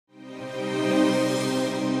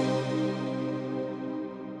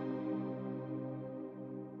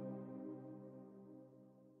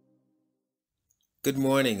Good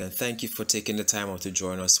morning, and thank you for taking the time out to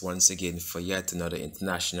join us once again for yet another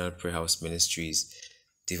International Prayer House Ministries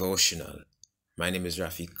devotional. My name is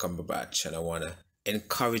Raffique Cumberbatch, and I want to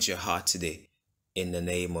encourage your heart today in the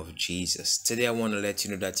name of Jesus. Today, I want to let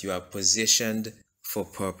you know that you are positioned for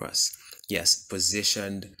purpose. Yes,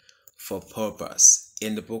 positioned for purpose.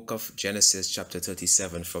 In the book of Genesis, chapter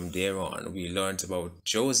 37, from there on, we learned about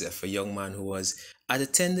Joseph, a young man who was at the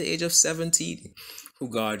tender age of 17, who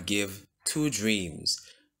God gave two dreams.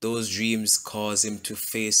 Those dreams caused him to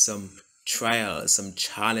face some trials, some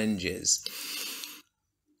challenges.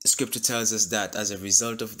 The scripture tells us that as a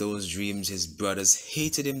result of those dreams, his brothers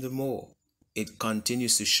hated him the more. It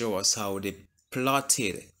continues to show us how they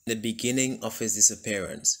plotted the beginning of his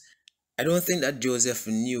disappearance. I don't think that Joseph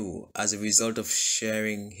knew as a result of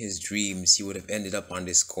sharing his dreams he would have ended up on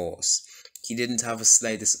this course. He didn't have a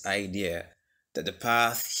slightest idea that the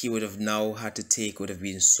path he would have now had to take would have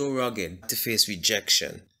been so rugged to face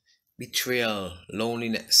rejection, betrayal,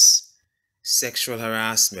 loneliness, sexual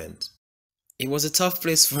harassment. It was a tough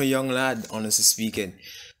place for a young lad, honestly speaking,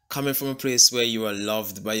 coming from a place where you are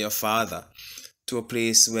loved by your father to a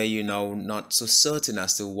place where you're now not so certain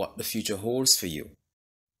as to what the future holds for you.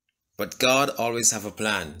 But God always have a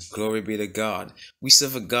plan. Glory be to God. We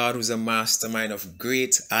serve a God who's a mastermind of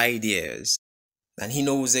great ideas. And he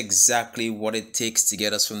knows exactly what it takes to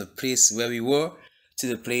get us from the place where we were to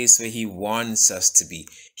the place where he wants us to be.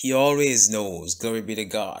 He always knows. Glory be to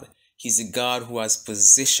God. He's a God who has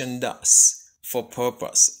positioned us for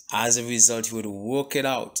purpose. As a result, he would work it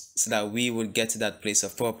out so that we would get to that place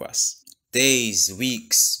of purpose. Days,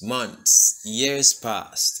 weeks, months, years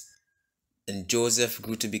passed, and Joseph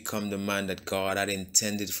grew to become the man that God had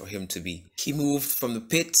intended for him to be. He moved from the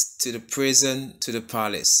pit to the prison to the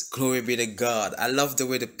palace. Glory be to God. I love the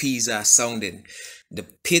way the P's are sounding. The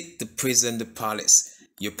pit, the prison, the palace.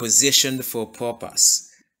 You're positioned for purpose.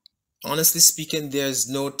 Honestly speaking, there's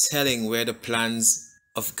no telling where the plans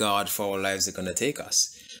of God for our lives are going to take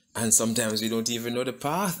us. And sometimes we don't even know the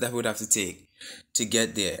path that we'd have to take to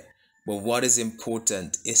get there. But what is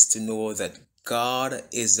important is to know that God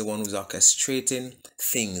is the one who's orchestrating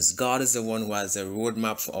things. God is the one who has a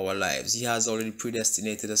roadmap for our lives. He has already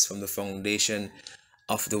predestinated us from the foundation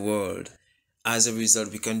of the world. As a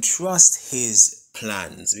result, we can trust His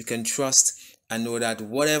plans. We can trust and know that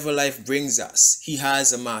whatever life brings us, He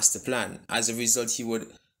has a master plan. As a result, He would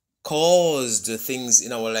cause the things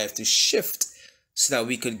in our life to shift so that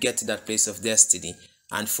we could get to that place of destiny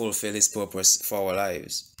and fulfill His purpose for our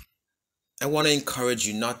lives. I want to encourage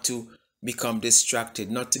you not to become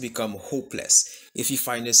distracted, not to become hopeless. If you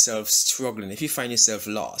find yourself struggling, if you find yourself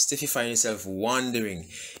lost, if you find yourself wandering,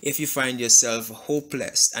 if you find yourself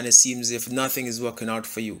hopeless and it seems as if nothing is working out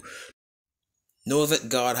for you, know that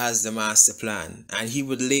God has the master plan and He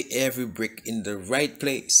would lay every brick in the right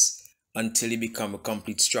place until you become a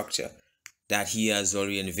complete structure that He has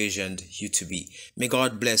already envisioned you to be. May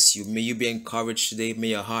God bless you. May you be encouraged today. May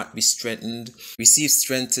your heart be strengthened. Receive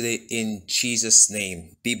strength today in Jesus'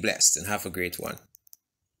 name. Be blessed and have a great one.